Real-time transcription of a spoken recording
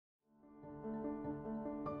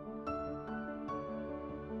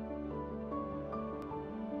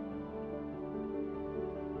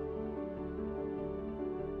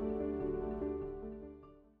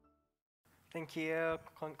Thank you.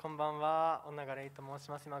 こんばんは。オナガレイと申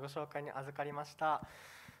します。今ご紹介に預かりました。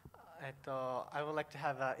I would like to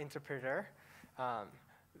have an interpreter.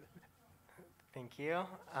 Thank you.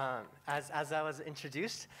 As I was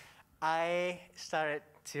introduced, I started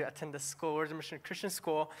to attend the school, Word Mission Christian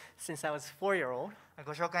School, since I was 4-year-old.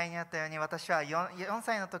 ご紹介にあったように、私は 4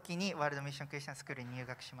歳の時にワールドミッションクリスチャンスクールに入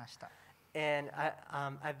学しました。And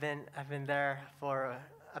I've been there for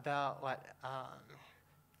about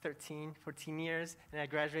 13, 14 years, and I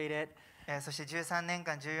graduated. そして13年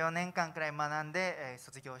間、14年間くらい学んで、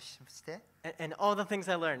卒業して、And all the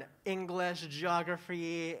things I learned, English,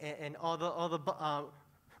 geography, and all the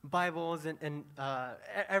Bibles and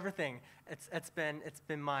everything. It's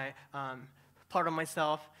been my part of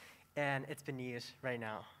myself, and it's been used right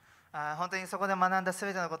now. 本当にそこで学んだす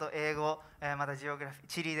べてのこと、英語、またジオグラフィー、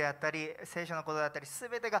地理であったり、聖書のことであったり、す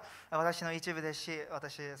べてが私の一部ですし、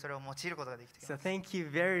私それを用いることができています。So thank you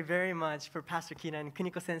very, very much for Pastor Kina and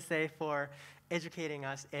Kuniko Sensei for educating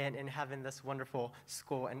us and having this wonderful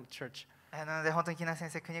school and church. なので本当に木梨先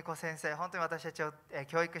生、邦子先生、本当に私たちを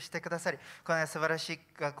教育してくださり、この素晴らしい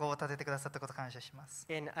学校を建ててくださったことを感謝します。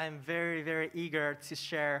And I'm very, very eager to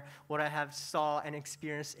share what I have saw and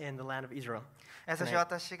experienced in the land of Israel. そして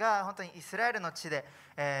私が本当にイスラエルの地で、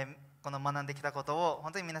この学んできたことを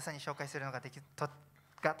本当に皆さんに紹介するのが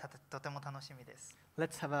とても楽しみです。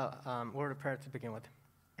Let's have a word of prayer to begin with.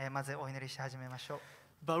 まずお祈りし始めましょう。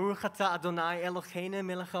Baruch atah Adonai Eloheinu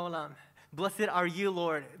melech haolam. Blessed are you,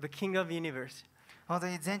 Lord, the King of the universe. 本当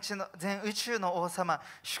に全宇宙の王様、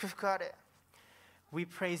祝福あれ。We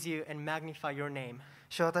praise you and magnify your name.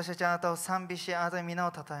 主、私たちあなたを賛美し、あなたの皆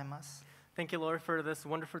をたたえます。Thank you, Lord, for this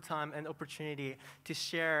wonderful time and opportunity to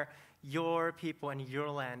share your people and your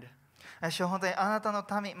land. 主、本当にあなたの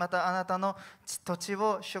民、またあなたの土地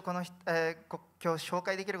を主、今日紹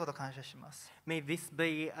介できることを感謝します。May this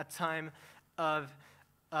be a time of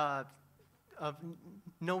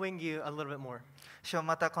knowing you a little bit more. 主、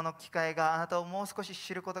またこの機会があなたをもう少し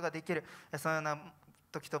知ることができる、そのような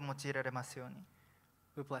時と用いられますように。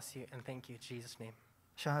We bless you and thank you in Jesus' name.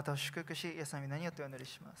 主、あなたを祝福し、イエスの皆によってお祈り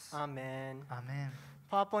します。アーメン。アーメン。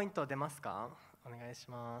パワーポイント出ますか？お願いし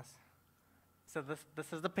ます。So this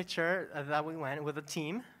is the picture that we went with the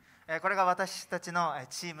team. これが私たちの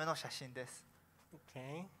チームの写真です。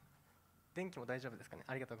Okay. 電気も大丈夫ですかね？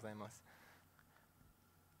ありがとうございます。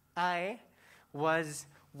I was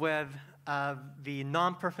with the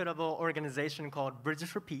non-profitable organization called Bridges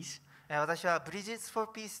for Peace. 私は Bridges for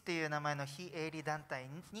Peace という名前の非営利団体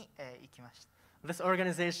に行きました。This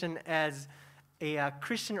organization is a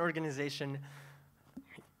Christian organization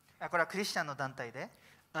これはクリスチャンの団体で、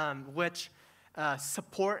which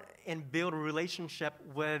support and build relationship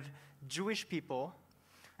with Jewish people.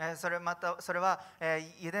 それは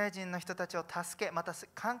ユダヤ人の人たちを助け、また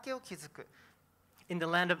関係を築く。In the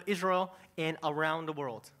land of Israel and around the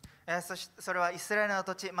world. それはイスラエルの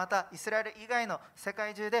土地、またイスラエル以外の世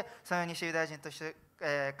界中でそのようにユダヤ人として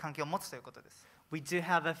関係を持つということです。We do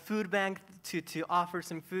have a food bank to offer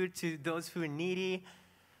some food to those who are needy.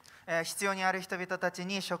 必要にある人々たち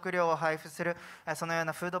に食料を配布するそのよう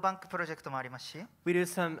なフードバンクプロジェクトもありますし、We do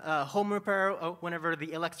some home repair whenever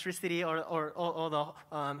the electricity or all the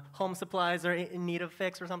home supplies are in need of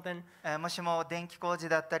fix or something. もしも電気工事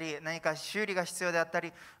だったり何か修理が必要であった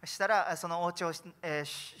りしたらそのお家を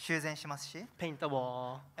修繕しますし、Paint the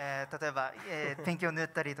wall. 例えばペンキを塗っ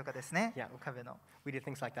たりとかですね、Yeah. 壁の We do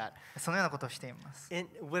things like that. そのようなことをしています。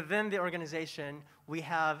Within the organization, we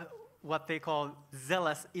have what they call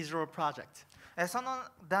Zealous Israel Project. その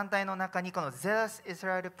団体の中にこの Zealous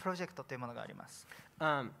Israel Project というものがあります。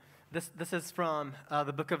This is from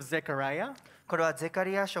the book of Zechariah, これはゼカ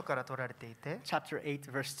リア書から取られていて、chapter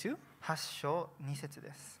 8, verse 2. 8章2節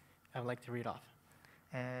です。I would like to read off.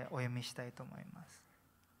 お読みしたいと思います。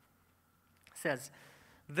It says,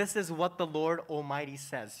 This is what the Lord Almighty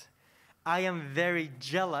says. I am very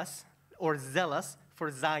jealous or zealous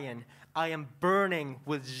for Zion. I am burning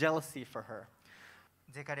with jealousy for her.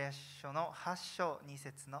 ゼカリア書の8章2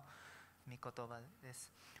節の御言葉で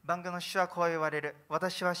す。万軍の主はこう言われる。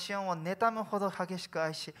私はシオンを妬むほど激しく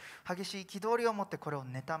愛し、激しい憤りを持ってこれを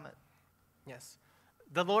妬む。Yes.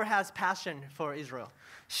 The Lord has passion for Israel.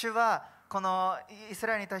 主はこのイス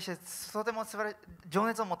ラエルに対してとても情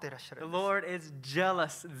熱を持っていらっしゃる。The Lord is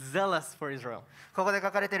jealous, zealous for Israel. ここで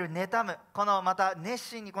書かれている妬む、このまた熱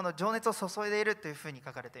心にこの情熱を注いでいるというふうに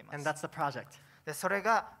書かれています。And that's the project. でそれ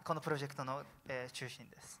がこのプロジェクトの中心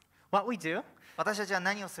です。What we do, 私たちは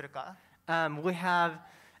何をするか、we have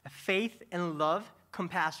faith and love,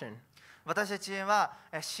 compassion. 私たちは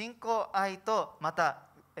信仰、愛とまた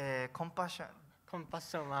コンパッション。コンパッ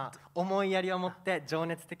ションは思いやりを持って情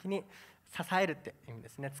熱的に支えるって意味で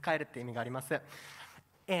すね。使えるって意味があります。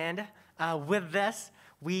And with this,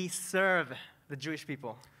 we serve the Jewish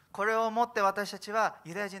people. これをもって私たちは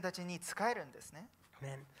ユダヤ人たちに仕えるんですね。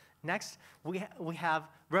Next, we have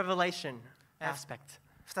revelation aspect.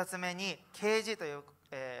 2つ目に啓示という、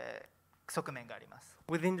側面があります。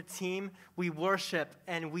Within the team, we worship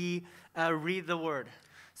and we read the word.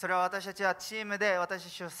 それは私たちはチームで私た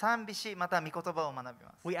ちを賛美し、また御言葉を学び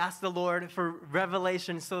ます。We ask the Lord for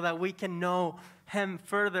revelation so that we can know Him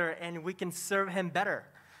further and we can serve Him better.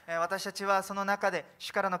 私たちはその中で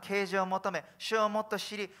主からの啓示を求め、主をもっと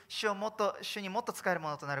知り、主にもっと使えるも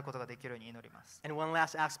のとなることができるように祈ります。And one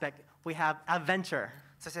last aspect, we have adventure.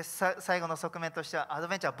 そして最後の側面としてはアド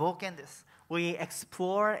ベンチャー、冒険です。We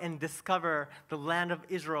explore and discover the land of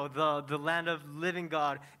Israel, the land of living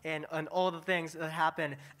God, and all the things that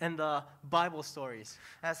happen in the Bible stories.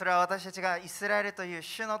 それは私たちがイスラエルという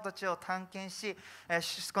主の土地を探検し、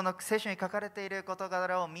この聖書に書かれている事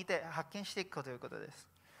柄を見て発見していくということです。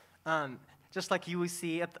Just like you will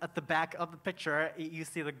see at the back of the picture, you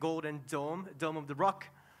see the golden dome of the rock.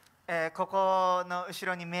 ここの後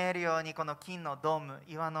ろに見えるようにこの金のドーム、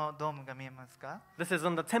岩のドームが見えますか？ This is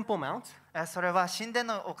on the Temple Mount. それは神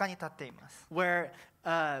殿の丘に立っています。Where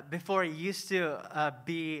before it used to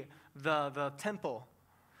be the temple.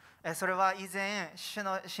 それは以前主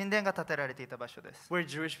の神殿が建てられていた場所です。Where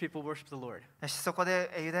Jewish people worship the Lord. そこで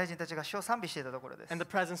ユダヤ人たちが主を賛美していたところです。And the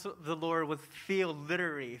presence of the Lord would feel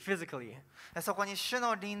literally, physically. そこに主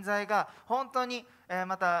の臨在が本当に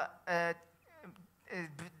また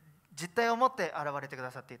実体を持って現れてく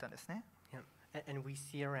ださっていたんですね。And we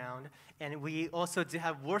see around, and we also do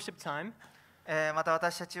have worship time. また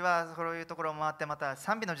私たちはそういうところを回ってまた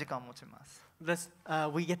賛美の時間を持ちます。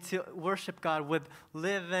We get to worship God with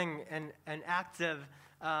living and active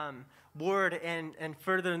word and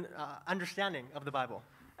further understanding of the Bible.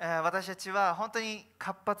 私たちは本当に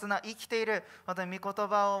活発な生きている本当に御言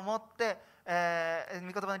葉を持って、御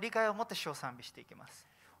言葉の理解を持って主を賛美していきます。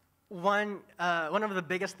One of the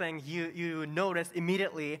biggest things you notice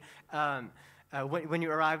immediately when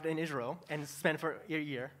you arrived in Israel and spent for a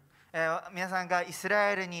year. 皆さんがイス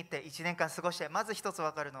ラエルに行って1年間過ごしてまず一つ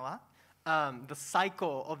分かるのは、the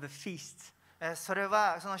cycle of the feast. それ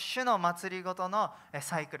はその主の祭りごとの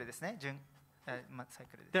サイクルですね。サイ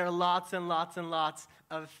クルです。There are lots and lots and lots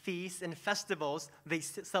of feasts and festivals they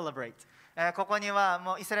celebrate. ここには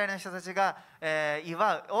もうイスラエルの人たちが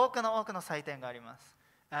祝う多くの祭典があります。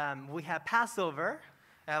We have Passover.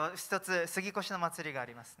 一つ杉越の祭りがあ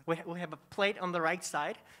ります。We have a plate on the right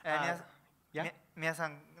side. 皆さ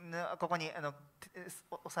んここに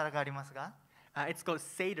お皿がありますが、it's called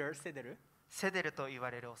Seder. セデルと言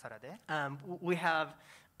われるお皿で、we have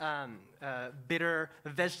bitter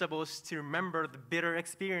vegetables to remember the bitter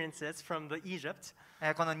experiences from the Egypt.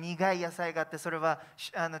 この苦い野菜があって、それは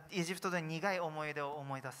エジプトで苦い思い出を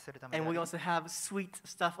思い出させるために。And we also have sweet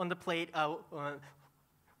stuff on the plate,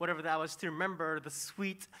 whatever that was, to remember the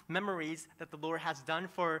sweet memories that the Lord has done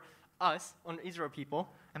for us, on Israel people.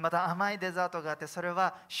 また甘いデザートがあって、それ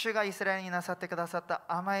は主がイスラエルになさってくださった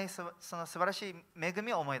甘いその素晴らしい恵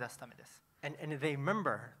みを思い出すためです。And they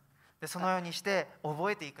remember. でそのようにして覚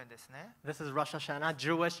えていくんですね。This is Rosh Hashanah,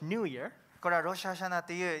 Jewish New Year. これはロシアシャナ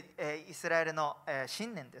というイスラエルの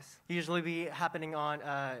新年です。Usually be happening on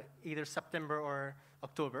either September or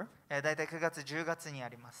October. だいたい9月、10月にあ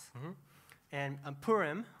ります。And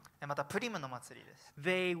Purim. またプリムの祭りです。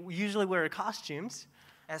They usually wear costumes.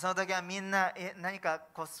 その時はみんな何か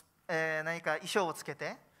衣装をつけ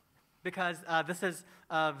て。Because this is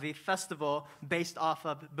the festival based off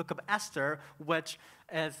of the book of Esther, which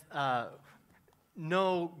is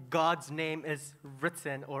no God's name is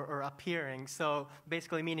written or appearing. So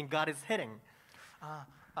basically meaning God is hidden.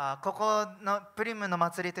 ここのプリムの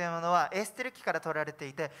祭りというものはエステル記から取られて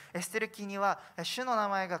いて、エステル記には主の名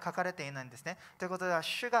前が書かれていないんですね。ということでは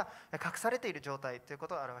主が隠されている状態というこ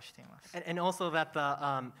とを表しています。And also that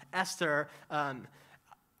the Esther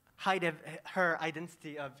hid her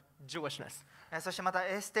identity of Jewishness. そしてまた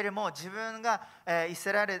エステルも自分がイス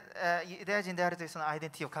ラエルユダヤ人であるというそのアイデン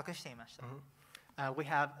ティティを隠していました。We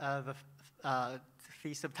have the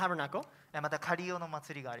Feast of Tabernacle. またカリオの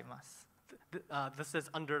祭りがあります。This is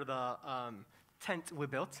under the tent we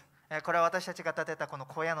built. これは私たちが建てたこの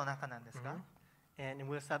小屋の中なんですが。And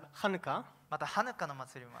we also have Hanukkah. またハヌカの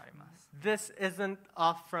祭りもあります。This isn't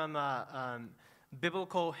off from a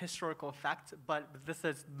biblical historical fact, but this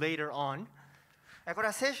is later on. これ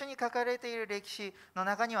は聖書に書かれている歴史の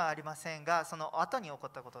中にはありませんが、その後に起こ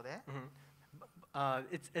ったことで。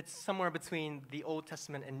It's somewhere between the Old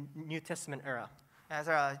Testament and New Testament era. そ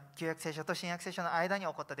れは旧約聖書と新約聖書の間に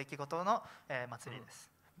起こった出来事の祭りです。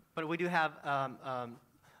But we do have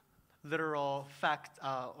literal fact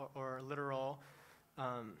or literal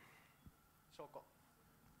証拠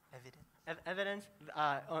evidence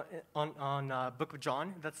on Book of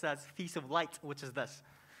John that says Feast of Light, which is this.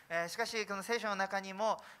 しかしこの聖書の中に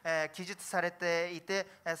も、記述されていて、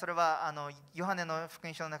それはヨハネの福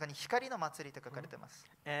音書の中に光の祭りと書かれています。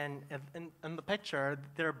And in the picture,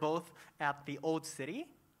 they're both at the old city.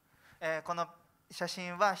 この写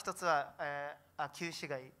真は一つは、旧市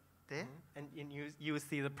街で、and you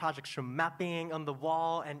see the projection mapping on the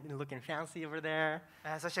wall and looking fancy over there.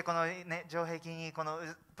 そしてこの、ね、城壁にこの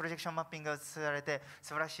プロジェクションマッピングが映されて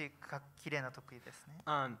素晴らしい綺麗な得意ですね。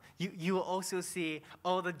You will also see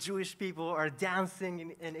all the Jewish people are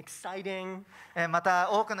dancing and exciting. また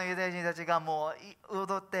多くのユダヤ人たちがもう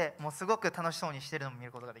踊ってもうすごく楽しそうにしているのを見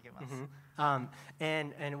ることができます。And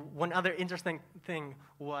one other interesting thing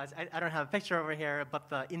was I don't have a picture over here, but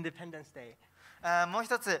the Independence Day. もう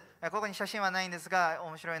一つ、ここに写真はないんですが、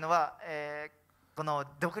面白いのは、この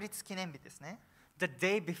独立記念日ですね。The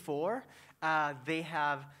day before, they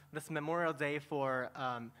have this Memorial Day for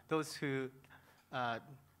those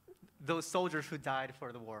soldiers who died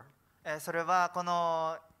for the war. それはこ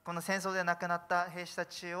の戦争で亡くなった兵士た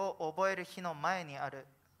ちを覚える日の前にある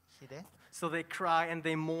日で。So they cry and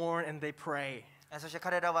they mourn and they pray. そして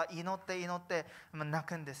彼らは祈って泣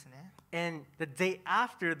くんですね。And the day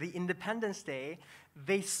after the Independence Day,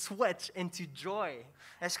 they switch into joy.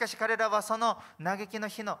 しかし彼らはその嘆きの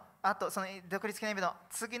日の後、その独立記念日の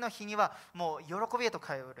次の日にはもう喜びへと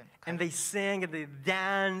変える。And they sing and they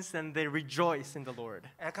dance and they rejoice in the Lord.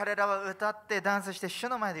 彼らは歌ってダンスして主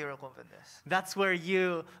の前で喜ぶんです。That's where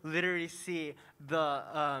you literally see the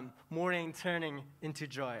mourning turning into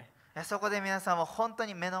joy. そこで皆さんは本当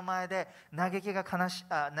に目の前で嘆きが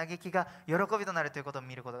喜びとなるということを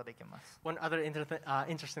見ることができます。One other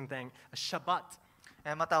interesting thing, Shabbat.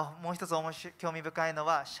 またもう一つ興味深いの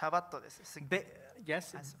はシャバットです。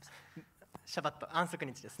Yes, Shabbat, 安息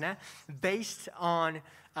日ですね。Based on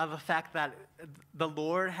the fact that the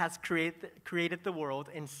Lord has created the world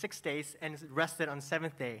in 6 days and rested on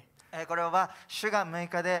 7th day. これは主が6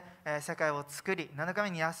日で世界を作り7日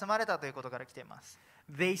目に休まれたということから来ています。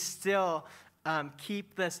They still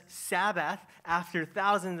keep this Sabbath after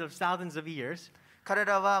thousands of years. 彼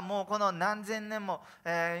らはもうこの何千年も、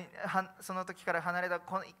その時から離れた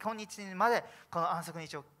今日までこの安息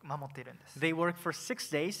日を守っているんです。They work for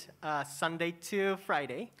 6 days, Sunday to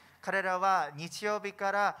Friday. 彼らは日曜日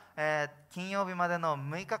から、金曜日までの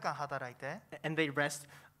6日間働いて、And they rest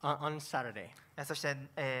on Saturday. そして、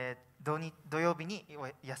土曜日に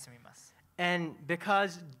休みます。And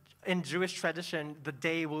because in Jewish tradition, the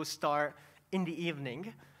day will start in the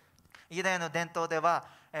evening. ユダヤの伝統では、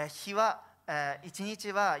一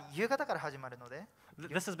日は夕方から始まるので。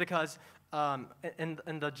This is because in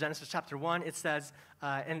the Genesis chapter 1, it says,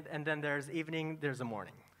 and then there's evening, there's a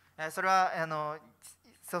morning. それは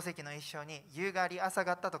創世記の一章に夕があり朝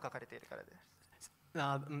があったと書かれているからです。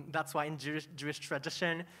That's why in Jewish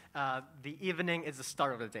tradition, the evening is the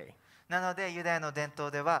start of the day. なのでユダヤの伝統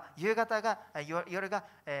では夜が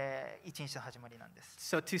一日の始まりなんで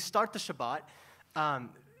す。So to start the Shabbat,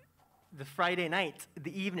 the Friday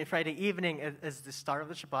evening is the start of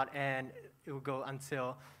the Shabbat, and it will go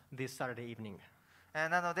until the Saturday evening.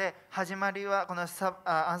 なので始まりはこの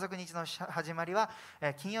安息日の始まりは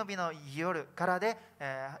金曜日の夜から始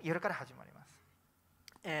まります。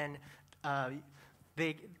And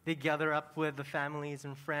they gather up with the families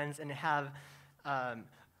and friends and have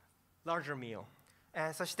larger meal.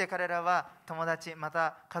 そして彼らは友達ま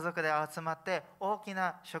た家族で集まって大き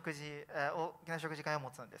な食事会を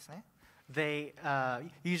持つんですね。They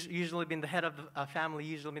usually being the head of a family,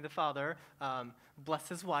 usually being the father, bless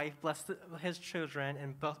his wife, bless his children,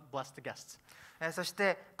 and bless the guests. そし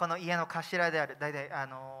てこの家の頭である大体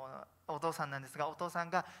お父さんなんですが、お父さん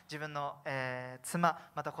が自分の、妻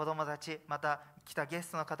また子供たちまた来たゲ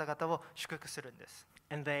ストの方々を祝福するんです。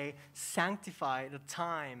And they sanctify the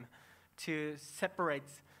time to separate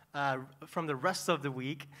from the rest of the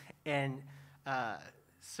week and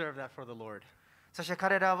serve that for the Lord. そして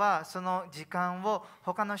彼らはその時間を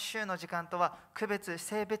他の週の時間とは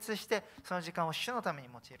性別してその時間を主のために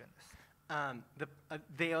用いるんです。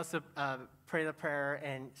They also pray the prayer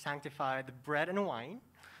and sanctify the bread and wine.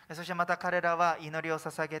 そしてまた彼らは祈りを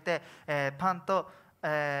捧げて、パンと、ブ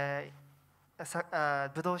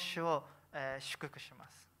ドウ酒を、祝福しま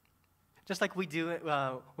す。Just like we do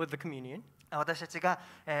with the communion. 私たちが、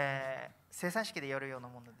聖餐式でやるような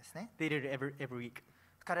ものですね。They did it every week.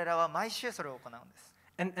 彼らは毎週それを行うんです。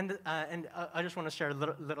And I just want to share a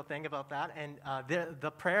little thing about that. And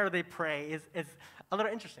the prayer they pray is a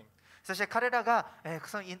little interesting. そして彼らが、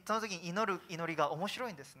その時に祈る祈りが面白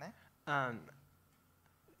いんですね。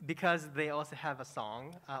Because they also have a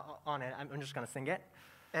song on it. I'm just going to sing it.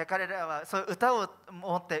 彼らはそういう歌を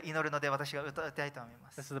持って祈るので、私が歌いたいと思いま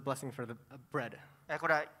This す。 is the blessing for the bread. こ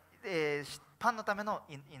れは、パンのための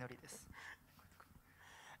祈りです。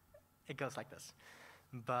It goes like this.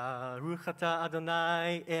 Baruch atah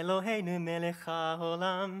Adonai Eloheinu melech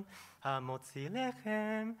haolam hamotzi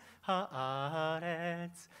lechem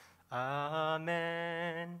haaretz.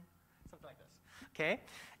 Amen. Something like this. Okay?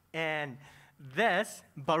 And this,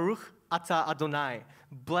 Baruch atah Adonai.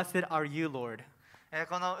 Blessed are you, Lord.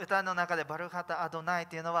 この歌の中でバルハタアドナイ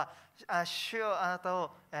というのは、主よあなた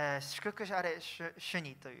を祝福しあれ、主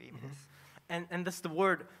にという意味です。And this the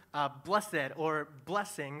word blessed or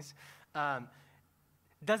blessings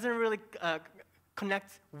doesn't really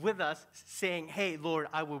connect with us saying, hey, Lord,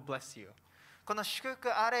 I will bless you. この祝福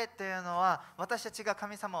あれというのは、私たちが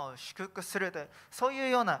神様を祝福するという、そういう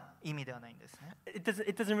ような意味ではないんですね。It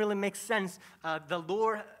doesn't really make sense. The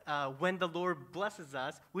Lord, when the Lord blesses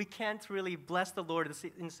us, we can't really bless the Lord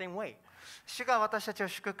in the same way. 主が私たちを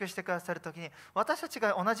祝福してくださるときに、私たち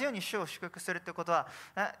が同じように主を祝福するということは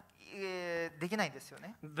できないんですよ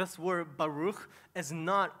ね。This word Baruch is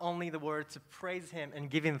not only the word to praise Him and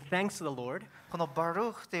give Him thanks to the Lord. このバル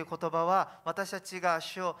ークという言葉は、私たちが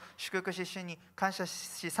主を祝福し、主に感謝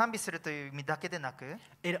し、賛美するという意味だけでなく、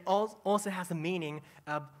It also has a meaning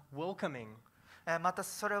of welcoming. また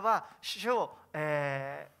それは主を、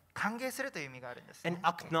歓迎するという意味があるんです、ね。And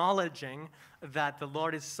acknowledging that the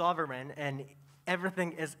Lord is sovereign and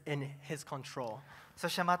everything is in His control. そ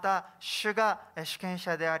してまた主が主権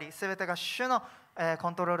者であり、すべてが主のコ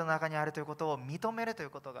ントロールの中にあるということを認めるという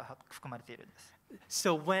ことが含まれているんです。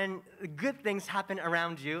So when good things happen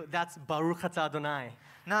around you, that's Baruch atah Adonai.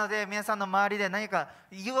 なので皆さんの周りで何か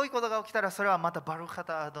良いことが起きたら、それはまたバルハ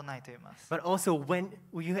タアドナイと言います。But also when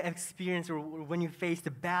you experience or when you face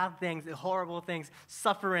the bad things, the horrible things,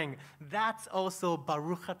 suffering, that's also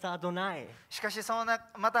Baruch atah Adonai. しかし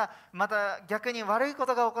また逆に悪いこ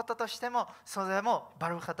とが起こったとしても、それもバ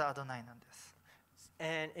ルハタアドナイなんです。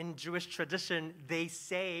And in Jewish tradition, they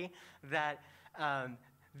say that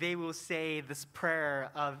they will say this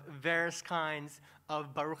prayer of various kinds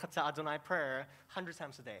of Baruch atah Adonai prayer 100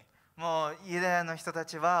 times a day. もうユダヤの人た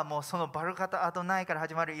ちはもうそのバルカタアドナイから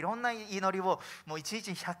始まるいろんな祈りをもう1日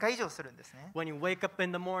に100回以上するんですね。When you wake up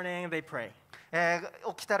in the morning, they pray.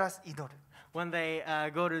 起きたら祈る。When they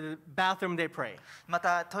go to the bathroom, they pray. ま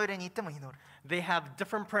たトイレに行っても祈る。They have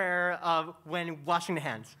different prayer of when washing the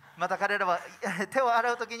hands. また彼らは手を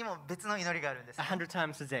洗うときにも別の祈りがあるんです、ね。100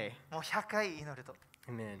 times a day. もう100回祈ると。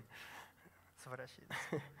Amen. 素晴らしいで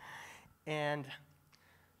す。And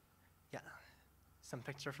yeah, some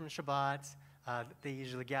picture from Shabbat. They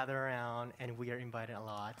usually gather around, and we are invited a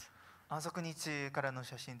lot. 安息日からの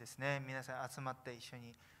写真ですね。皆さん集まって一緒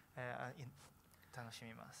に、楽し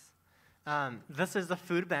みます。This is the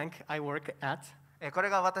food bank I work at. これ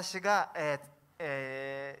が私が、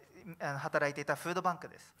働いていたフードバンク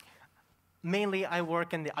です。Mainly, I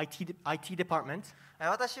work in the IT department.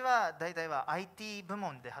 私は大体は IT 部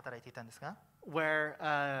門で働いていたんですが、where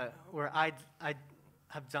I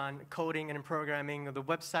have done coding and programming of the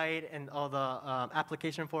website and all the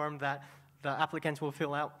application form that the applicants will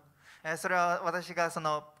fill out. それは私がこ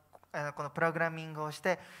のプログラミングをし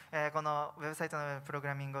て、このウェブサイトのプログ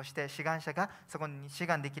ラミングをして、志願者がそこに志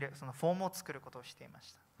願できるそのフォームを作ることをしていま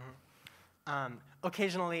した。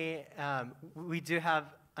Occasionally, we do have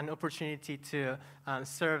an opportunity to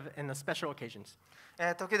serve in the special occasions.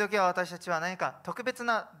 時々は私たちは何か特別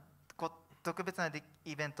な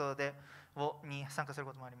イベントに参加する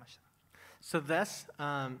こともありました。So this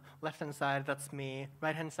left hand side, that's me.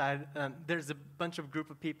 Right hand side, there's a bunch of group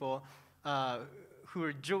of people who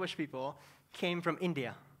are Jewish people, came from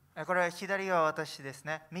India. これは左は私です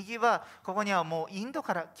ね。右はここにはもうインド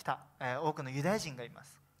から来た多くのユダヤ人がいま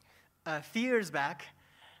す。A few years back,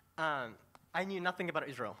 I knew nothing about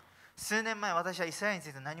Israel. 数年前、私はイスラエルにつ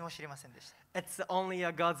いて何も知りませんでした。It's only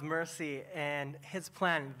God's mercy and His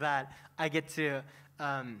plan that I get to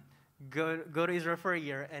go to Israel for a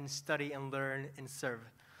year and study and learn and serve.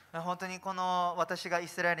 本当にこの私がイ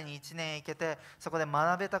スラエルに1年行けて、そこで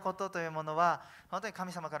学べたことというものは、本当に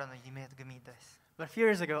神様からの恵みです。But a few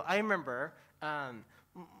years ago, I remember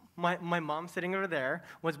my mom sitting over there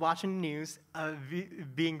was watching the news,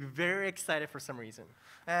 being very excited for some reason.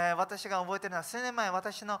 私が覚えているのは、数年前、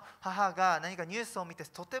私の母が何かニュースを見て、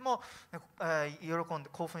とても喜んで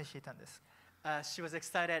興奮していたんです。She was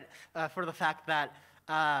excited for the fact that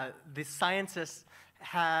the scientists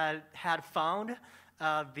had found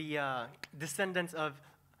the descendants of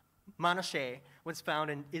Manasseh was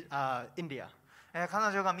found in India. 彼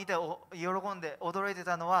女が見て喜んで驚いて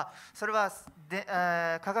たのは、それは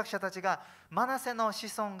科学者たちがマナセの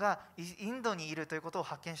子孫がインドにいるということを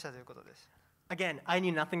発見したということです。Again, I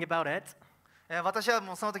knew nothing about it. 私は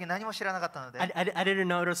もうその時何も知らなかったので、I didn't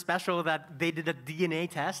know it was special that they did a DNA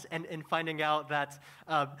test and finding out that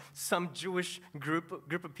some Jewish group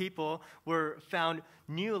of people were found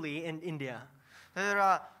newly in India.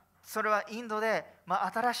 それはインドで、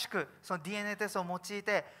新しくその DNA テストを用い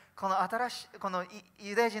て、この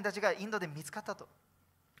ユダヤ人たちがインドで見つかったと。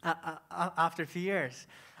After a few years,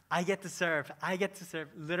 I get to serve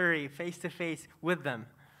literally face to face with them.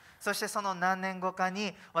 そしてその何年後か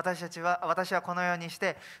に私はこのようにし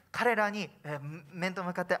て彼らに面と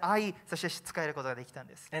向かって会い、そして仕えることができたん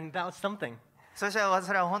です。And that was something. そ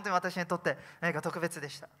れは本当に私にとって何か特別で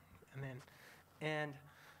した。Amen.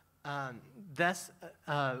 And this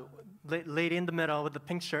lady in the middle with the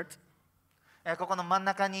pink shirt ここの真ん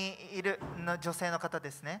中にいる女性の方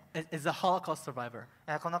ですね。is a Holocaust survivor.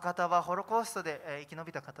 この方はホロコーストで生き延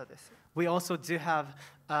びた方です。We also do have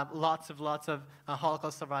lots of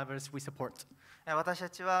Holocaust survivors we support. 私た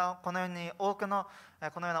ちはこのような多くの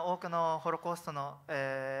ホロコーストの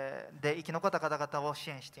で生き残った方々を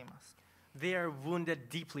支援しています。They are wounded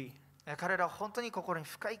deeply. 彼らは本当に心に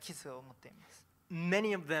深い傷を持っています。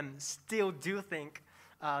Many of them still do think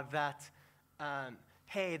that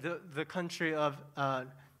hey, the country of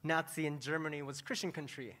Nazi in Germany was Christian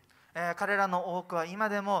country. 彼らの多くは今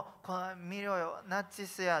でも見ろよ、ナチ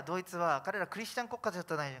スやドイツは彼らクリスチャン国家だっ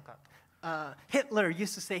たないか。Hitler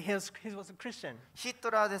used to say he was a Christian. ヒ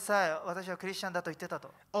トラーでさえ私はクリスチャンだと言ってた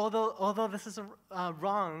と。Although this is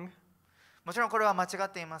wrong, もちろんこれは間違っ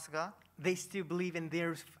ていますが、they still believe and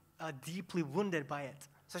they're deeply wounded by it.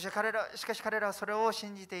 そしてしかし彼らはそれを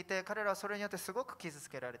信じていて、彼らはそれによってすごく傷つ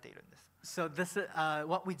けられているんです。So this is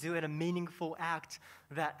what we do in a meaningful act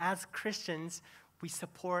that as Christians we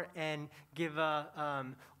support and give a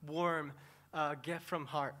warm gift from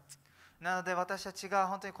heart. なので私たちが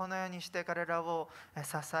本当にこのようにして彼らを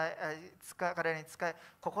彼らに使い、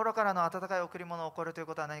心からの温かい贈り物を贈るという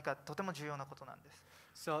ことは何かとても重要なことなんです。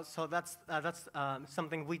So that's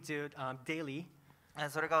something we do daily.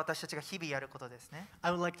 それが私たちが日々やることですね。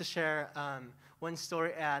I would like to share one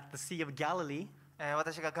story at the Sea of Galilee.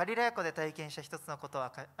 私がガリラヤ湖で体験した一つのことを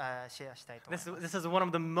シェアしたいと思います。This is one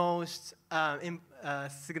of the most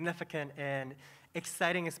significant and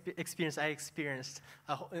exciting experience I experienced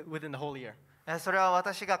within the whole year. それは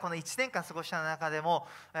私がこの1年間過ごした中でも、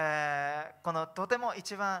このとても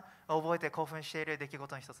一番覚えて興奮している出来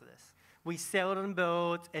事の一つです。We sailed on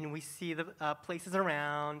boats and we see the places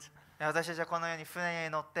around. 私たちはこのように船に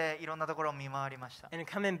乗っていろんなところを見回りました。And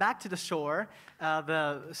coming back to the shore,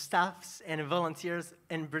 the staffs and volunteers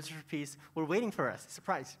in Bridge for Peace were waiting for us.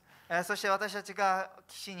 Surprise. そして私たちが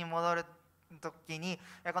岸に戻る時に、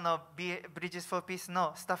このBridges for Peace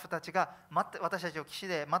のスタッフたちが私たちを岸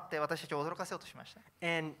で待って私たちを驚かせようとしました。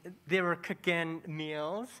And they were cooking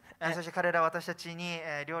meals. そして彼らは私たちに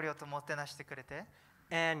料理をもてなしてくれて。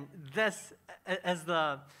And this as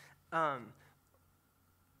the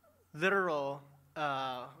literal,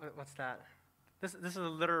 what's that? This is a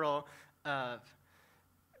literal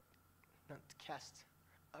cast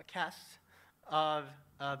of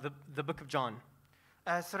the book of John.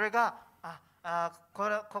 それが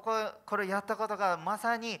これやったことがま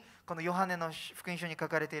さにこのヨハネの福音書に書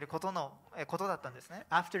かれていることだったんですね。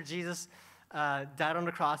After Jesus died on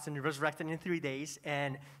the cross and resurrected in 3 days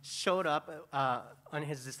and showed up on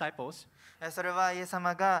his disciples. それはイエス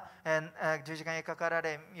様が十字架にかから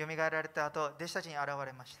れ、よみがえられた後、弟子たちに現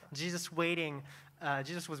れました。Jesus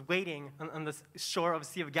was waiting on the shore of the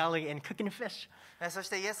Sea of Galilee and cooking fish. そし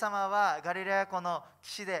てイエス様はガリラヤ湖の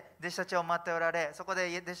岸で弟子たちを待っておられ、そこで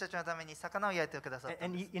弟子たちのために魚を焼いてくださった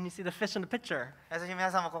んです。And you see the fish in the picture. そして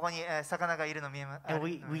皆さんもここに魚がいるの見えます。And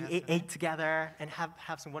we ate together and have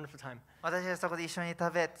some wonderful time. 私たちそこで一緒に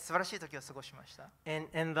食べ、素晴らしい時を過ごしました。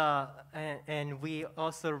And we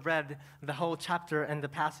also read the whole chapter and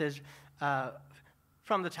the passage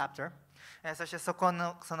from the chapter. そしてそ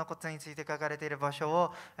のことについて書かれている場所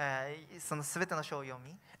を、そのすべての書を読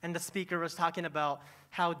み。And the speaker was talking about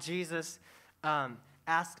how Jesus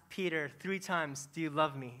asked Peter 3 times, "Do you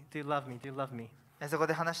love me? Do you love me? Do you love me?" そこ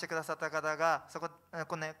で話してくださった方が、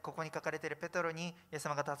ここに書かれているペテロにイエス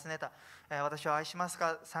様が尋ねた、私を愛します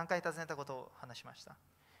か3回尋ねたことを話しました。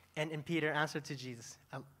And Peter answered to Jesus,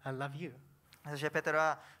 I love you. そしてペテロ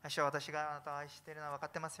は、主は私があなたを愛しているのは分か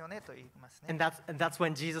ってますよねと言いますね。And that's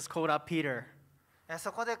when Jesus called out Peter.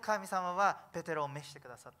 そこで神様はペテロを召してく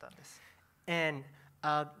ださったんです。And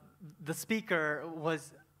the speaker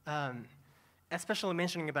was especially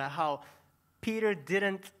mentioning about how Peter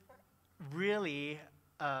didn't really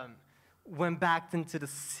went back into the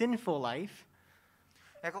sinful life.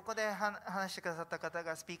 ここで話してくださった方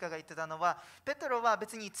がスピーカーが言ってたのは、ペテロは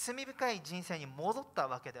別に罪深い人生に戻った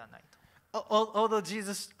わけではないと。Although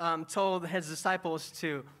Jesus told his disciples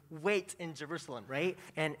to wait in Jerusalem, right,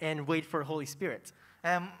 and wait for Holy Spirit.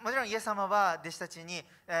 もちろんイエス様は弟子たちに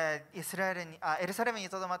エルサレムに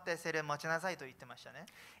とどまって聖霊を待ちなさいと言ってましたね。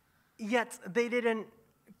Yet they didn't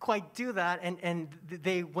quite do that, and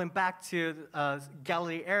they went back to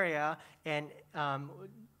Galilee area and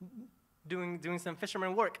doing some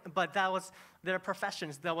fisherman work. But that was their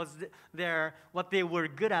professions. That was what they were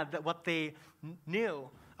good at. What they knew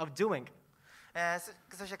of doing.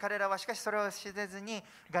 そして彼らはしかしそれをしせずに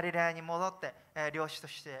ガリラヤに戻って漁師と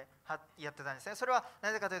してやってたんですね。それはな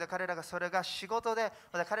ぜかというと彼らがそれが仕事で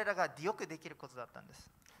彼らがよくできることだったんです。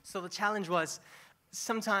So the challenge was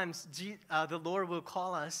sometimes the Lord will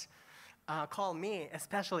call us, call me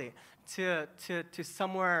especially to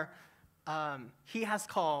somewhere He has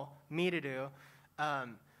called me to do,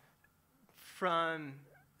 from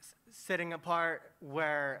sitting apart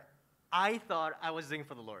where I thought I was doing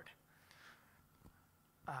for the Lord.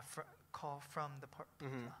 Call from the part.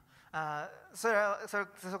 そ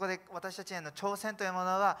こで私たちへの挑戦というもの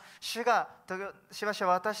は主がしばし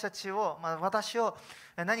ば私たちを、私を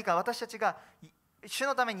何か私たちが主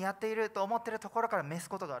のためにやっていると思っているところから召す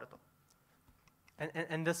ことがあると。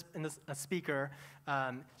And this speaker,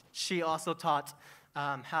 she also taught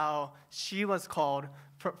how she was called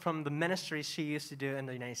from the ministry she used to do in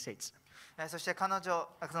the United States. そして彼女、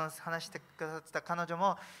話してくださった彼女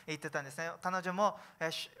も言ってたんですね。彼女も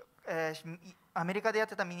アメリカでやっ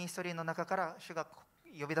てたミニストリーの中から主が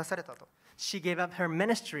呼び出されたと。She gave up her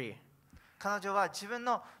ministry. 彼女は自分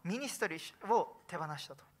のミニストリーを手放し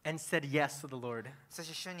たと。And said yes to the Lord. そし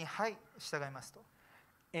て主にはい従いますと。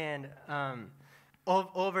And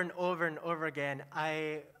over and over and over again,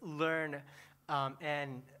 I learned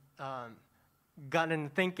and gotten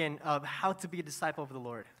thinking of how to be a disciple of the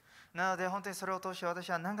Lord. なので本当にそれを通して私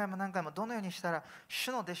は何回もどのようにしたら主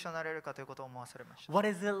の弟子となれるかということを思わされました。What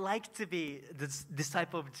is it like to be the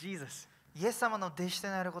disciple of Jesus? イエス様の弟子と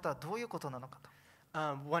なることはどういうことなのかと。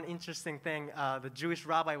One interesting thing the Jewish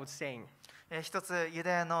rabbi was saying. 一つユ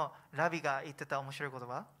ダヤのラビが言ってた面白い言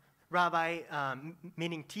葉。Rabbi,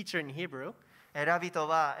 meaning teacher in Hebrew. ラビと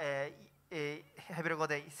はヘブル語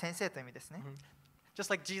で先生という意味ですね。Just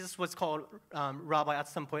like Jesus was called rabbi at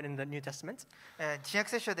some point in the New Testament. 新約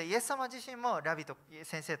聖書でイエス様自身もラビと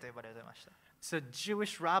先生と呼ばれていました。So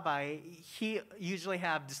Jewish rabbi, he usually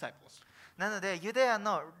have disciples. なのでユダヤ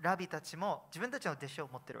のラビたちも自分たちの弟子を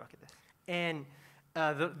持っているわけです。And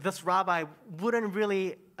this rabbi wouldn't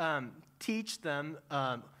really teach them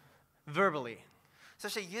verbally. そ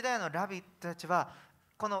してユダヤのラビたちは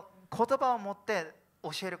この言葉を持って教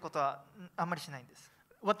えることはあんまりしないんです。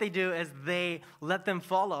What they do is they let them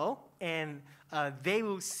follow, and they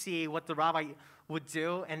will see what the rabbi would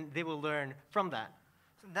do, and they will learn from that.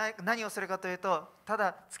 何をするかというと、た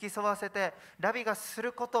だ付き添わせてラビがす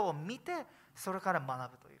ることを見て、それから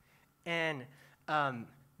学ぶという。And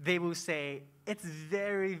they will say, it's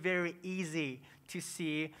very, very easy to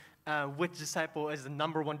see which disciple is the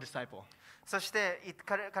number one disciple. そして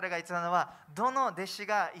彼が言ってたのは、どの弟子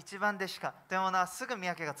が一番弟子かというものはすぐ見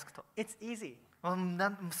分けがつくと。It's easy.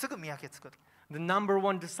 すぐ見分けつくと。The number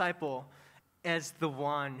one disciple is the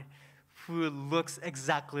one who looks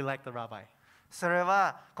exactly like the rabbi. それ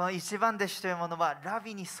はこの一番弟子というものはラ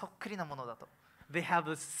ビにそっくりなものだと。They have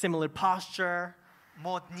a similar posture.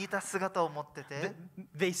 もう似た姿を持ってて。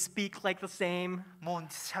They speak like the same. もう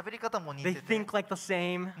喋り方も似て They て。think like the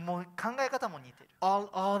same. もう考え方も似てる。All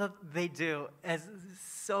that they do is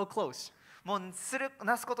so close. もう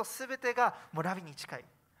なすことすべてがもうラビに近い。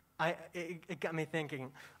It got me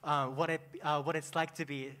thinking what it's like to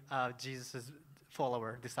be Jesus'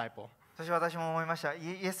 follower, disciple. そして私も思いました。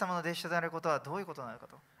イエス様の弟子となることはどういうことなのか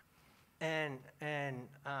と。And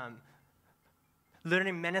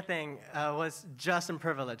learning many things was just a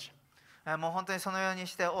privilege. もう本当にそのように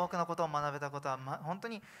して多くのことを学べたことは本当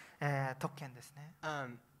に特権ですね。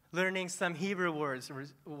Learning some Hebrew words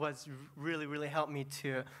was really helped me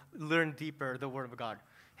to learn deeper the Word of God.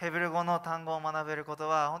 ヘブル語の単語を学べること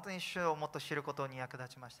は本当に主をもっと知ることに役立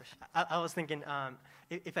ちましたし。I was thinking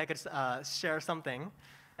if I could share something.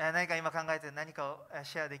 何か今考えて何かを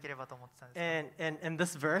シェアできればと思ってたんです。And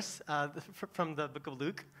this verse from the book of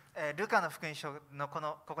Luke. ルカの福音書のこ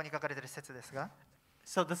こに書かれている説ですが。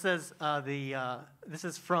So this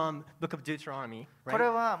is from Book of Deuteronomy, これ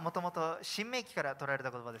right? はもともと新明記から取られ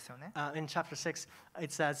た言葉ですよね。In chapter 6,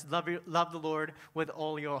 it says, love the Lord with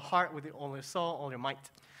all your heart, with all your soul, all your might.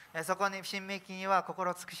 そこに新明記には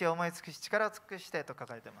心を尽くし、思い尽くし、力を尽くしてと書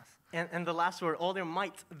かれています。And the last word, all your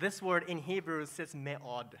might, this word in Hebrew says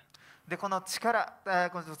me'od. で、この力、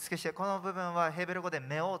この尽くし、この部分はヘブル語で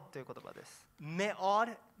メオという言葉です。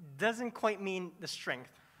Me'od doesn't quite mean the strength.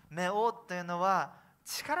 メオというのは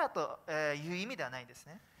力という意味ではないんです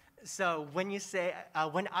ね。So when I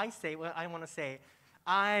want to say,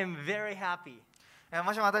 I'm very happy.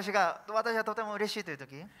 もしも私はとても嬉しいというと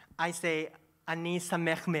き、I say, Ani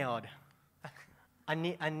samech me'od.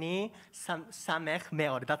 Ani samech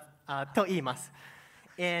me'od. と言います。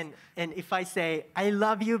And if I say, I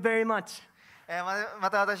love you very much. ま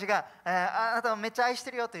た私があなたをめっちゃ愛して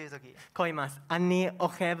るよというとき、こう言います。Ani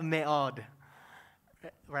ohev me'od.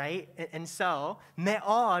 Right? And so,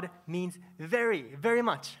 me'od means very, very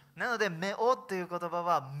much. なので、メオという言葉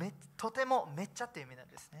はとてもめっちゃという意味なん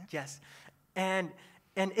ですね。Yes. And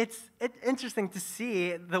it's interesting to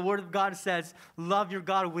see the word of God says, love your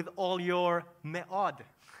God with all your me'od.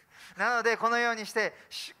 なので、このようにして、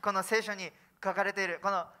この聖書に書かれている、こ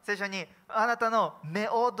の聖書にあなたのメ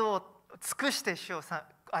オドを尽くして主を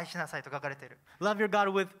愛しなさいと書かれている。Love your God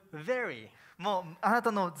with very. もうあな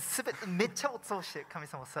たのすべてめっちゃを通して神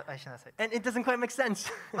様を愛しなさい。And it doesn't quite make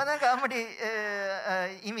sense. なんかあんまり、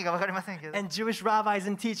意味が分かりませんけど。And Jewish rabbis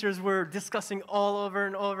and teachers were discussing all over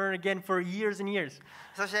and over again for years and years.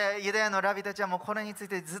 そしてユダヤのラビたちはもうこれについ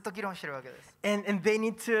てずっと議論しているわけです。And they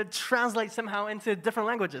need to translate somehow into different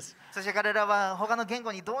languages. そして彼らは他の言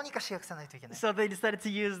語にどうにかし訳さないといけない。So they decided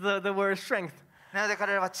to use the word strength. なので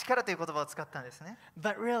彼らは力という言葉を使ったんですね。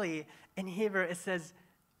But really, in Hebrew it says,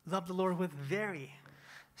 love the Lord with very.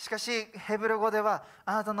 しかしヘブル語では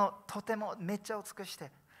あなたのとてもめっちゃを尽くして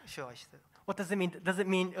主を愛している。What does it mean? Does it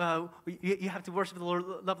mean you have to worship the Lord,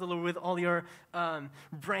 love the Lord with all your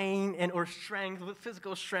brain or strength, with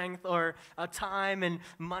physical strength, or time and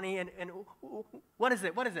money and what is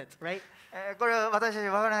it? What is it? Right? これは私たち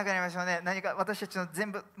分からなくなりましょうね。何か私たちの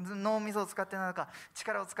全部脳みそを使ってなのか、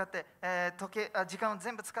力を使って時間を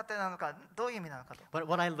全部使ってなのか、どういう意味なのかと。But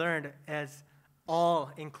what I learned is all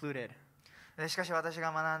included. しかし私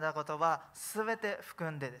が学んだことは全て含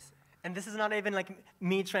んでです。And this is not even like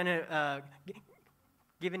me trying to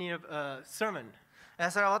giving you a sermon.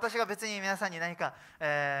 それは私が別に皆さんに何か、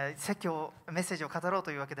説教メッセージを語ろうと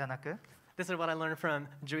いうわけではなく、This is what I learned from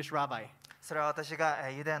Jewish rabbi. それは私が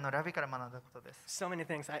ユダヤのラビから学んだことです。So many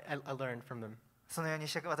things I learned from them. そのように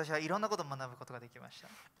して私はいろんなことを学ぶことができました。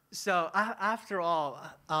So after all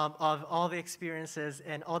of all the experiences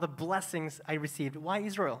and all the blessings I received, why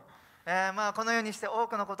Israel? このようにして多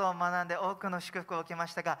くのことを学んで多くの祝福を受けま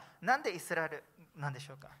したが、なんでイスラエルなんでし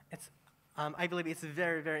ょうか。I believe it's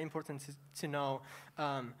very, very important to know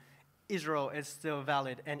Israel is still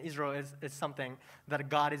valid and Israel is something that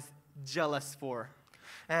God is jealous for.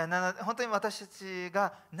 なので本当に私たち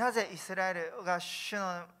がなぜイスラエルが主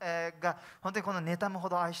の、が本当にこの妬むほ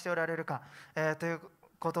ど愛しておられるか、という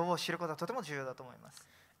ことを知ることはとても重要だと思います。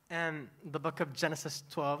And the book of Genesis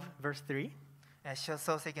 12, verse 3.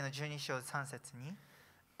 創世記の12章3節に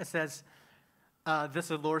It says, this is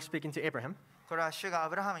the Lord speaking to Abraham. これは主がア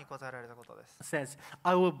ブラハムに答えられたことです。It says,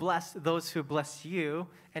 I will bless those who bless you,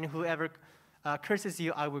 and whoever curses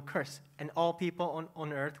you, I will curse, and all people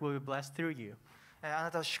on earth will be blessed through you. あ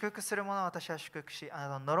なたを祝福する者は私は祝福し、あな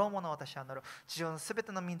たを呪う者は私は呪う。地上のすべ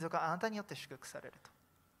ての民族があなたによって祝福されると。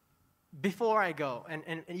Before I go, and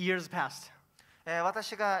years passed,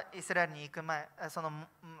 私がイスラエルに行く前、その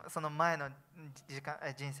前の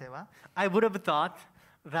人生は I would have thought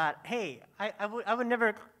that, hey, I would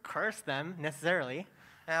never curse them necessarily.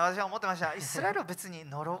 私は思ってました。イスラエルを別に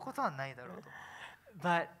呪うことはないだろうと。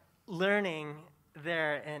But learning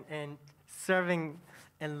there and serving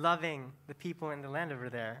and loving the people in the land over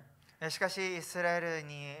there, しかしイスラエル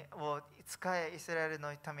を使えイスラエルの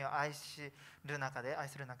民を愛する中で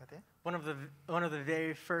one of the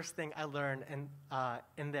very first thing I learned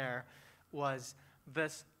in there was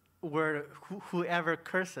this word, whoever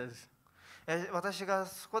curses. 私が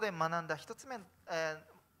そこで学んだ一つ目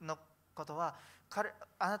のことは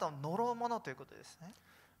あなたを呪う者ということですね。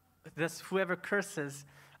This whoever curses,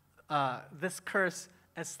 this curse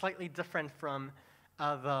is slightly different from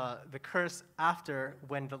the curse after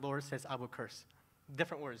when the Lord says, I will curse.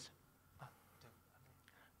 Different words.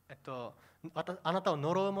 あなたを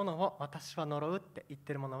呪う者を私は呪うって言っ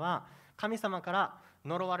てる者は神様から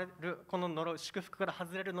呪われるこの呪う祝福から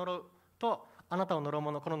外れる呪うとあなたを呪う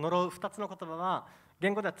者この呪う2つの言葉は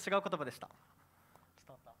言語では違う言葉でした。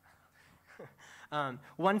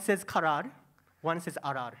One says karar, one says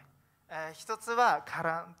arar. 一つはカ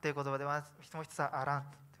ランという言葉で、もう一つはアラン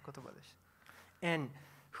という言葉でした。And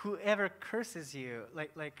whoever curses you,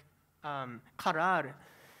 karar,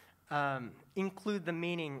 include the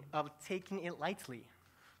meaning of taking it lightly.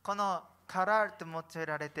 このカラーと用い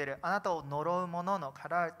られている、あなたを呪う者のカ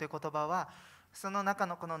ラーという言葉は、その中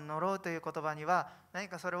のこの呪うという言葉には、何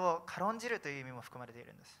かそれを軽んじるという意味も含まれてい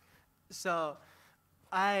るんです。So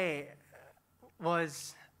I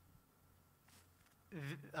was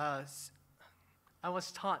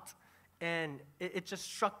taught, and it just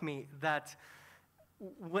struck me that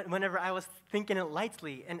whenever I was thinking it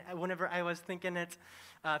lightly, and whenever I was thinking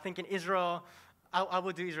Israel, I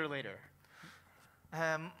will do Israel later.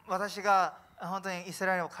 私が本当にイス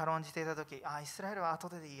ラエルを軽んじていたとき、イスラエルは後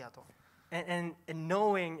でいいやと。And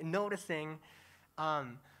noticing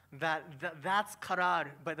that's karar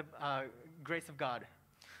by the grace of God.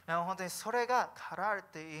 本当にそれがカラー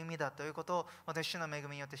という意味だということを私主の恵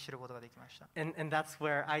みによって知ることができました。And that's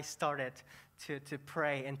where I started to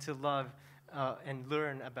pray and to love and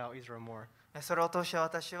learn about Israel more. それを通して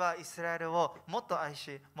私はイスラエルをもっと愛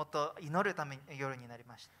し、もっと祈るために夜になり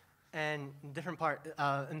ました。And different part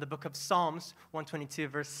in the book of Psalms 122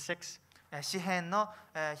 verse 6. 詩編の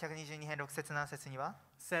122編6節7節には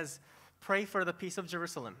says, "Pray for the peace of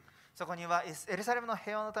Jerusalem." そこにはエルサレムの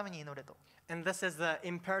平和のために祈れと。And this is the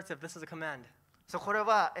imperative. This is a command. これ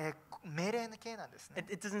は命令の形なんですね。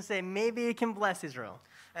It doesn't say maybe it can bless Israel.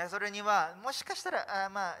 それにはもしかした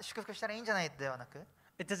ら祝福したらいいんじゃないではなく。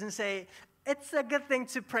It doesn't say it's a good thing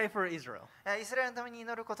to pray for Israel. イスラエルのために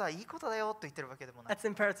祈ることはいいことだよと言ってるわけでもない。That's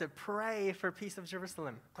imperative. Pray for peace of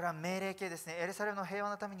Jerusalem. これは命令形ですね。エルサレムの平和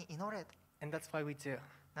のために祈れと。And that's why we do.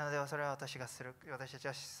 なのでそれは私たち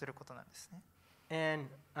はすることなんですね。And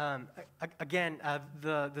again,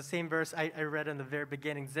 the same verse I read in the very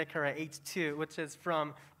beginning, Zechariah 8:2, which is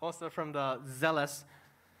also from the Zealous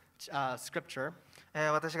scripture.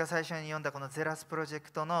 私が最初に読んだこのゼラスプロジェ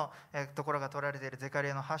クトのところが取られているゼカリ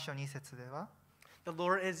ヤの8章2節では、The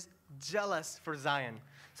Lord is jealous for Zion.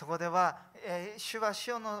 そこでは、主は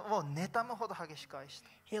シオンを妬むほど激しく愛した。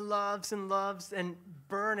He loves and loves and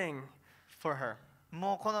burning for her.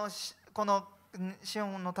 もうこのシオ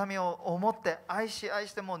ンの民を思って愛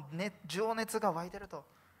してもう、情熱が湧いてると。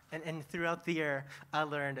And throughout the year, I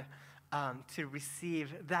learned to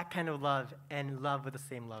receive that kind of love and love with the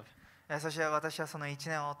same love. そして私はその1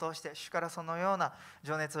年を通して主からそのような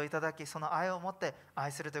情熱をいただき、その愛を持って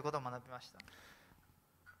愛するということを学びまし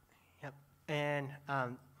た。Yep.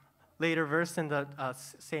 And later verse in the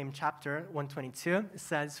same chapter, 122,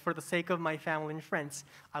 says, "For the sake of my family and friends,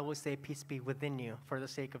 I will say peace be within you. For the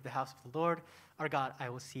sake of the house of the Lord, our God, I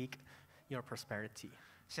will seek your prosperity."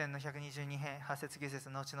 詩編の122編8節9節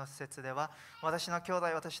の後の節では、私の兄弟、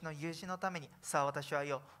私の友人のために、さあ私は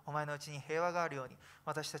よ、お前のうちに平和があるように、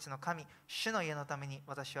私たちの神、主の家のために、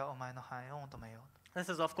私はお前の繁栄を求めよう。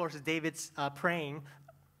This is, of course, David's praying.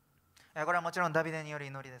 これはもちろんダビデによる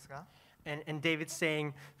祈りですが、And David's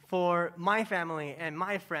saying, "For my family and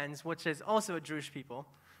my friends," which is also a Jewish people.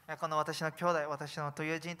 この私の兄弟、私の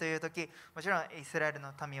友人というとき、もちろんイスラエル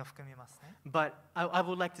の民を含みますね。But I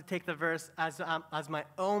would like to take the verse as my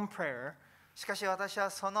own prayer. しかし私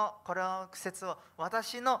はこの節を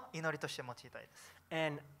私の祈りとして用いたいです。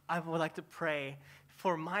And I would like to pray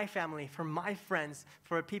for my family, for my friends,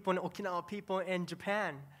 for people in Okinawa, people in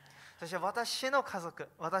Japan. そして私の家族、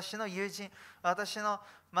私の友人、私の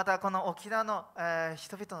またこの沖縄の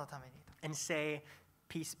人々のために。And say,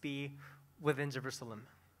 "Peace be within Jerusalem."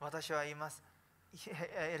 私は言います。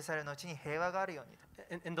エルサレムのうちに平和があるように。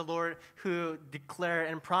And the Lord who declared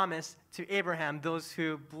and promised to Abraham, "Those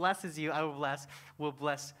who blesses you, I will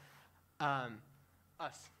bless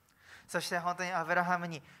us." そして本当にアブラハム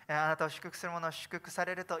にあなたを祝福する者を祝福さ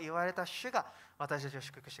れると言われた主が私たちを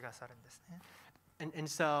祝福してくださるんですね。And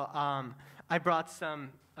so I brought some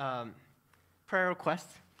prayer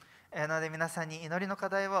requests. なので皆さんに祈りの課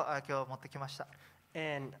題を今日持ってきました。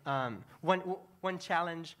And one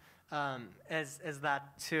challenge is that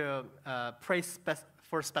to pray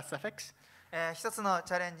for specifics. 一つの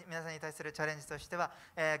チャレンジ、皆さんに対するチャレンジとしては、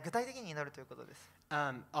具体的に祈るということです。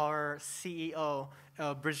Our CEO,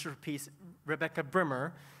 Bridge for Peace, Rebecca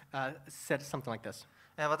Brimmer, said something like this.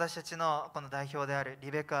 私たちのこの代表であるリ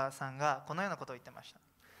ベカさんがこのようなことを言ってました。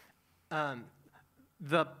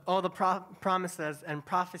All the promises and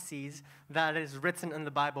prophecies that is written in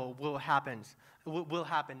the Bible will happen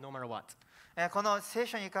no matter what. この聖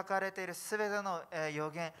書に書かれているすべての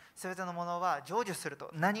予言、すべてのものは成就する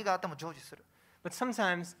と。何があっても成就する。But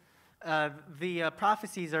sometimes the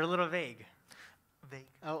prophecies are a little vague. Vague.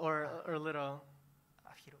 Or a little.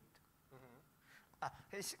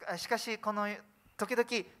 しかしこの時々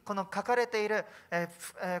この書かれている、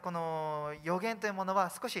この予言というもの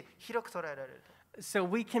は少し広く捉えられる。So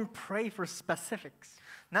we can pray for specifics.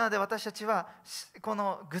 なので私たちはこ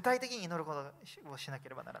の具体的に祈ることをしなけ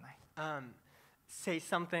ればならない。Say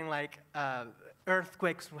something like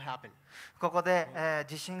earthquakes will happen. ここで、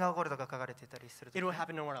地震が起こるとか書かれていたりすると、 It will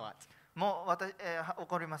happen no matter what. もう起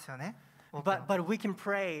こりますよね。But we can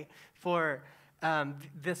pray for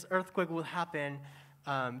this earthquake will happen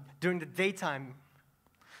during the daytime.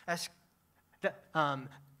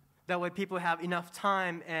 That way people have enough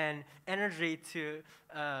time and energy to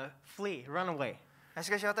flee, run away. し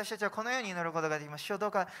かし私たちはこのように祈ることができます。主よど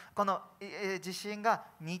うかこの地震が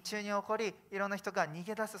日中に起こり、いろんな人が逃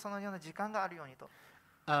げ出すそのような時間があるようにと。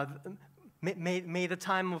May the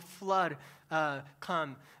time of flood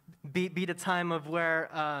come, be the time of where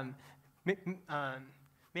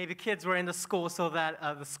maybe kids were in the school so that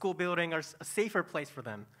the school building are a safer place for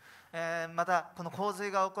them. またこの洪水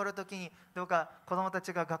が起こるときにどうか子どもた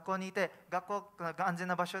ちが学校にいて、学校が安全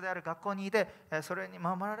な場所である学校にいて、それに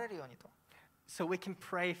守られるようにと。So we can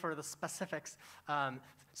pray for the specifics, to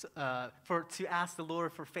ask the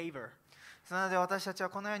Lord for favor. なので私たちは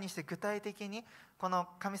このようにして具体的にこの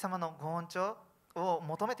神様のご恩寵を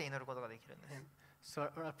求めて祈ることができるんです。So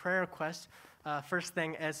a prayer request, first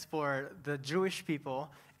thing is for the Jewish people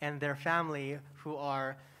and their family who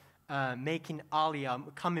are making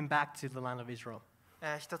Aliyah, coming back to the land of Israel.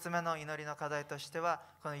 一つ目の祈りの課題としては、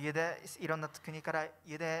このいろんな国からイ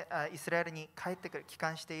スラエルに帰ってくる、帰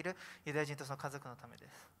還しているユダヤ人とその家族のためで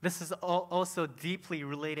す。This is also deeply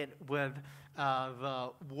related with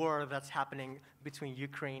the war that's happening between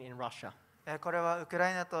Ukraine and Russia. これはウクラ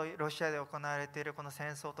イナとロシアで行われているこの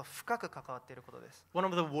戦争と深く関わっていることです。One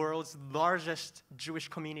of the world's largest Jewish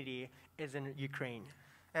community is in Ukraine.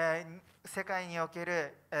 世界におけ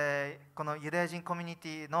る、このユダヤ人コミュニテ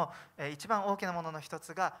ィの、一番大きなものの一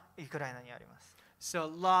つがウクライナにあります。So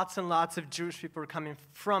lots and lots of Jewish people are coming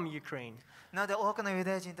from Ukraine. なので多くのユ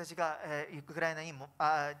ダヤ人たちが、ウクライナにも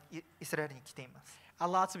イスラエルに来ています。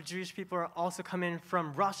Lots of Jewish people are also coming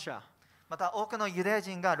from Russia. また多くのユダヤ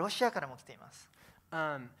人がロシアからも来ています。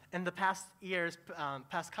In the past years,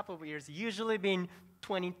 past couple of years, usually been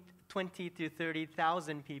 20 to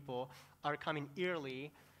 30,000 people are coming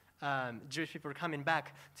yearly. Jewish people are coming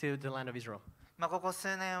back to the land of Israel. ここ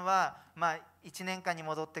数年は、1年間に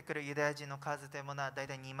戻ってくるユダヤ人の数というものはだい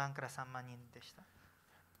たい2万から3万人でした。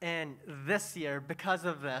And this year, because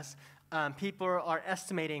of this, people are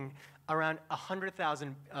estimating around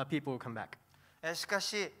 100,000 people will come back. しか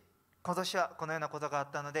し、今年はこのようなことがあ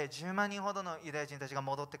ったので、10万人ほどのユダヤ人たちが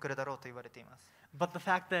戻ってくるだろうと言われています。But the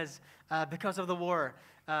fact is, because of the war,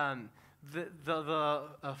 the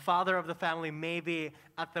father of the family may be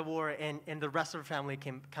at the war, and the rest of the family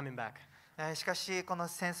coming back. しかし、この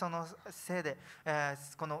戦争のせいで、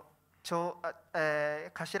この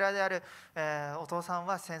頭である、お父さん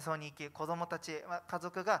は戦争に行き、子供たち、家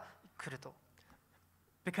族が来ると。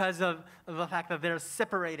Because of the fact that they're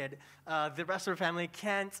separated, the rest of the family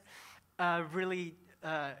can't really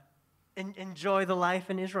enjoy the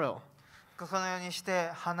life in Israel. このようにして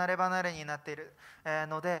離れ離れになっている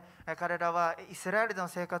ので、彼らはイスラエルでの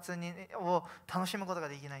生活を楽しむことが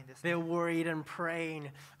できないんです、ね。They're worried and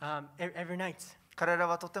praying every night. 彼ら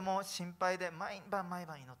はとても心配で毎晩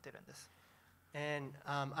祈っているんです。And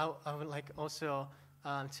I would like also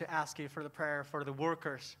to ask you for the prayer for the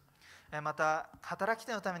workers. また働き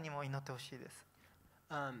手のためにも祈ってほしいです。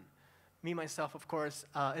Me myself, of course,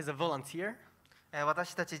 is a volunteer.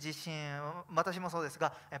 私たち自身、私もそうです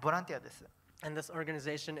が、ボランティアです。And this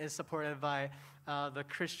organization is supported by the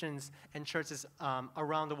Christians and churches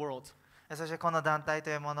around the world. そしてこの団体と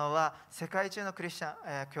いうものは世界中のクリスチ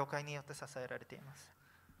ャン、教会によって支えられています。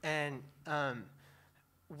And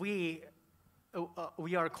we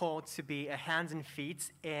are called to be a hands and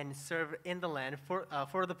feet and serve in the land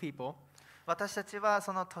for the people. 私たちは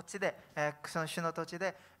その土地で、その主の土地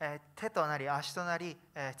で、手となり足となり、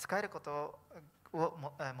使えること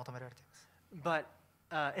を求められています。But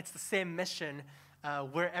it's the same mission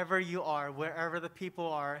wherever you are, wherever the people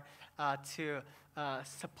are, to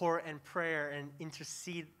support and prayer and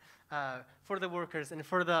intercede for the workers and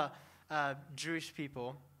for the Jewish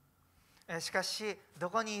people. しかし、ど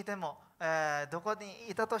こにいても、どこに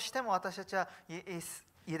いたとしても私たちは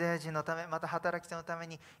ユダヤ人のため、また働き手のため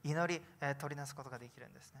に祈り、取りなすことができる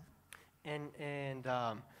んですね。And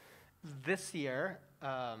this year,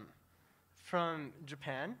 from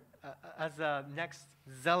Japan, as a next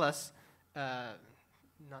zealous,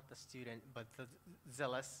 not the student, but the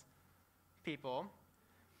zealous people,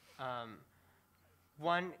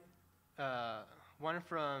 one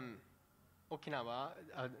from Okinawa,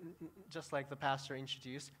 just like the pastor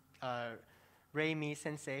introduced, Rei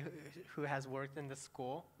Sensei, who has worked in the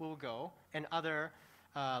school, will go, and other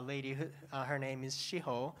lady, her name is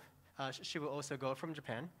Shiho, she will also go from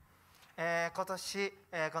Japan. 今年、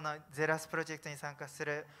このゼラスプロジェクトに参加す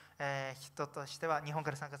る、人としては、日本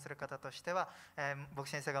から参加する方としては、牧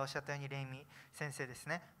師先生がおっしゃったようにレイミ先生です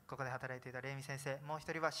ね。ここで働いていたレイミ先生、もう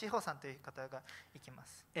一人はシホさんという方が行きま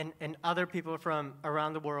す。And other people from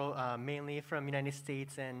around the world, mainly from United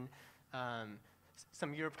States and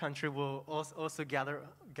some Europe country, will also gather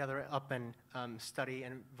up and study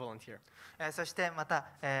and volunteer. そしてまた、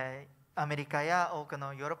アメリカや多く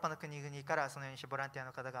のヨーロッパの国々からそのようにボランティア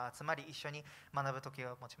の方が集まり一緒に学ぶ時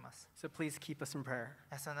を持ちます。So please keep us in prayer.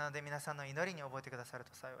 そのので皆さんの祈りに覚えてくださる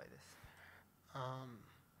と幸いです。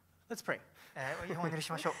Let's pray. お祈り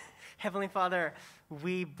しましょう。Heavenly Father,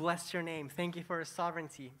 we bless your name. Thank you for your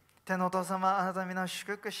sovereignty. 天のお父様、あなたの皆を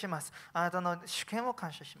祝福します。あなたの主権を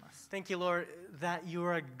感謝します。Thank you, Lord, that you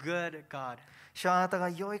are a good God. 主はあなたが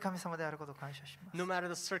良い神様であることを感謝します。No matter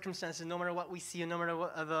the circumstances, no matter what we see, no matter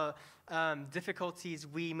what the difficulties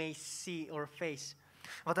we may see or face.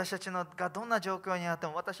 私たちがどんな状況にあって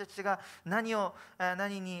も、私たちが私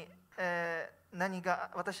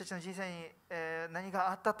たちの人生に、何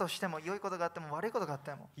があったとしても、良いことがあっても悪いことがあっ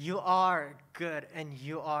ても、You are good and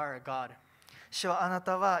you are God. 主はあな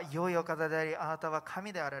たは良いお方であり、あなたは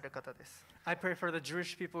神であられる方です。I pray for the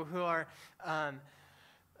Jewish people who are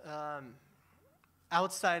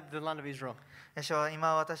outside the land of Israel. 主は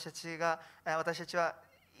今私たちは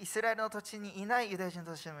イスラエルの土地にいないユダヤ人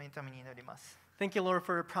のために祈ります。Thank you, Lord,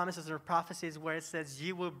 for your promises and prophecies where it says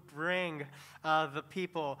you will bring the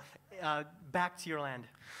people back to your land.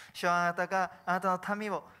 主はあなたがあなたの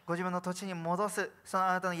民をご自分の土地に戻す、その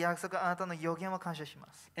あなたの約束、あなたの予言を感謝し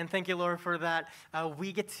ます。And thank you, Lord, for that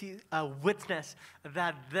we get to witness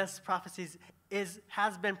that this prophecy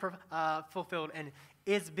has been fulfilled and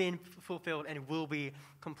is being fulfilled and will be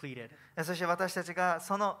completed. そして私たちが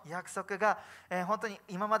その約束が本当に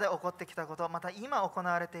今まで起こってきたこと、また今行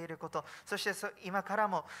われていること、そして今から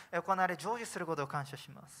も行われ成就することを感謝し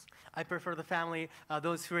ます。I pray for the family,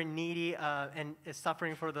 those who are needy and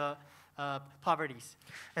suffering for the poverties.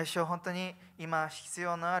 主は本当に今必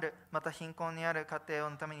要のある、また貧困にある家庭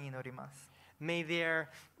のために祈ります。May their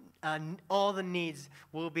all the needs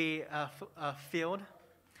will be filled.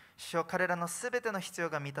 主は彼らのすべての必要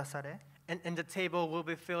が満たされ、and the table will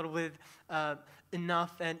be filled with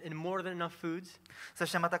enough and more than enough foods. そ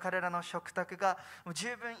してまた彼らの食卓が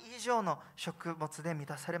十分以上の食物で満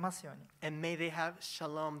たされますように。And may they have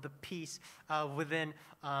shalom, the peace within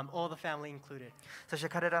all the family included. そして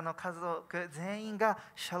彼らの家族全員が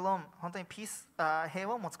シャローム、本当にピース、平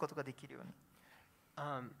和を持つことができるように。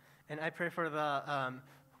And I pray for the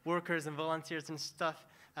workers and volunteers and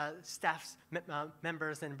staffs,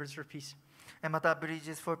 members and Bridge for Peace. また、ブリッ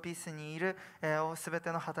ジ for Peace にいるすべて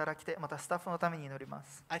の働き手、またスタッフのために祈りま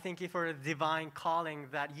す。I thank you for the divine calling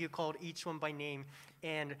that you called each one by name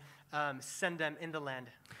and send them in the land.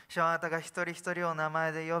 主はあなたが一人一人を名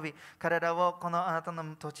前で呼び、彼らをこのあなた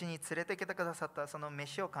の土地に連れてきてくださったその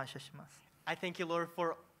飯を感謝します。I thank you, Lord,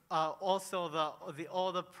 for also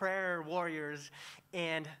all the prayer warriors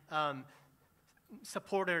and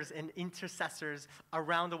supporters and intercessors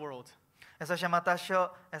around the world. そしてまた主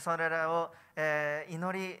よ、それらを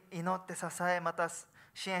祈って支え、また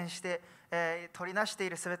支援して取りなしてい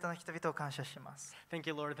るすべての人々を感謝します。Thank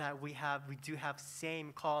you, Lord, that we do have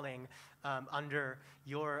same calling under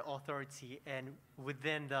your authority and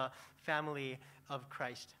within the family of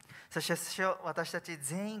Christ. そして主よ、私たち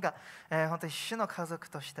全員が本当に主の家族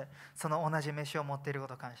としてその同じ飯を持っているこ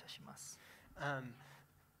とを感謝します。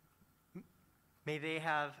May they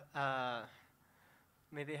have a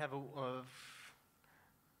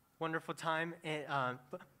wonderful time,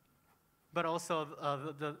 but also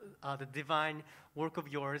the divine work of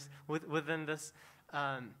yours within this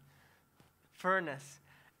furnace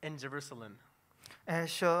in Jerusalem.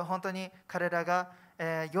 主よ、本当に彼らが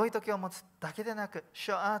良い時を持つだけでなく、主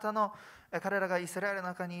よ、あなたの彼らがイスラエルの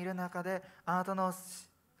中にいる中で、あな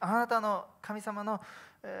たの神様の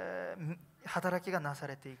働きがなさ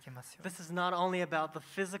れていきますよ。This is not only about the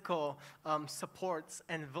physical supports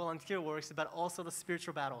and volunteer works, but also the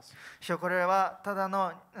spiritual battles. 主よ、これはただ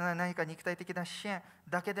の何か肉体的な支援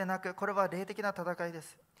だけでなく、これは霊的な戦いで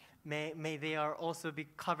す。May they also be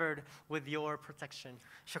covered with your protection.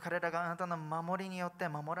 主よ、彼らがあなたの守りによって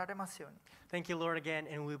守られますように。Thank you, Lord,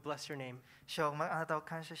 again, and we bless your name. 主よ、あなたを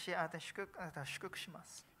感謝し、あなたを祝福しま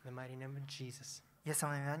す。In the mighty name of Jesus. イエス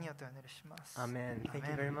様の名によってお祈りします。Amen. Thank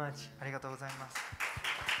you very much. ありがとうございます。